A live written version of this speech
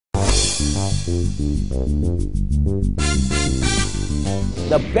The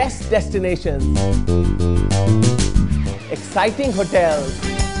best destinations, exciting hotels,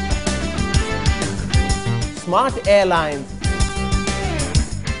 smart airlines,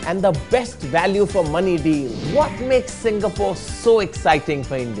 and the best value for money deals. What makes Singapore so exciting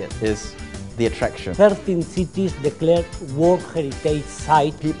for Indians? Is the attraction. 13 cities declared World Heritage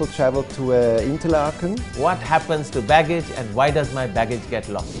Site. People travel to Interlaken. What happens to baggage and why does my baggage get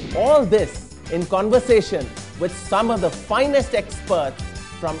lost? All this in conversation with some of the finest experts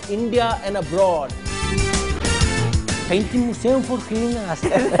from India and abroad. Painting museum for cleaners.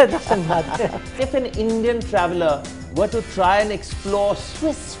 Doesn't matter. If an Indian traveler were to try and explore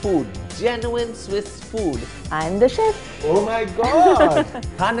Swiss food, genuine Swiss food. I'm the chef. Oh my God!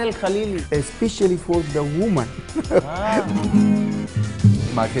 Khan El Khalili. Especially for the woman.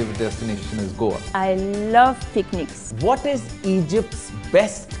 My favorite destination is Goa. I love picnics. What is Egypt's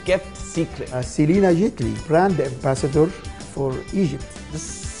best kept secret? Selina Jitli, brand ambassador for Egypt. The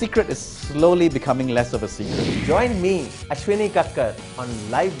secret is slowly becoming less of a secret. Join me, Ashwini Kakkar, on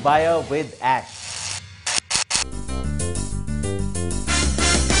Livewire with Ash.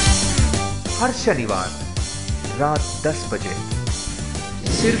 हर शनिवार रात 10 बजे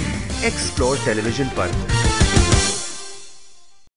सिर्फ explore television पर।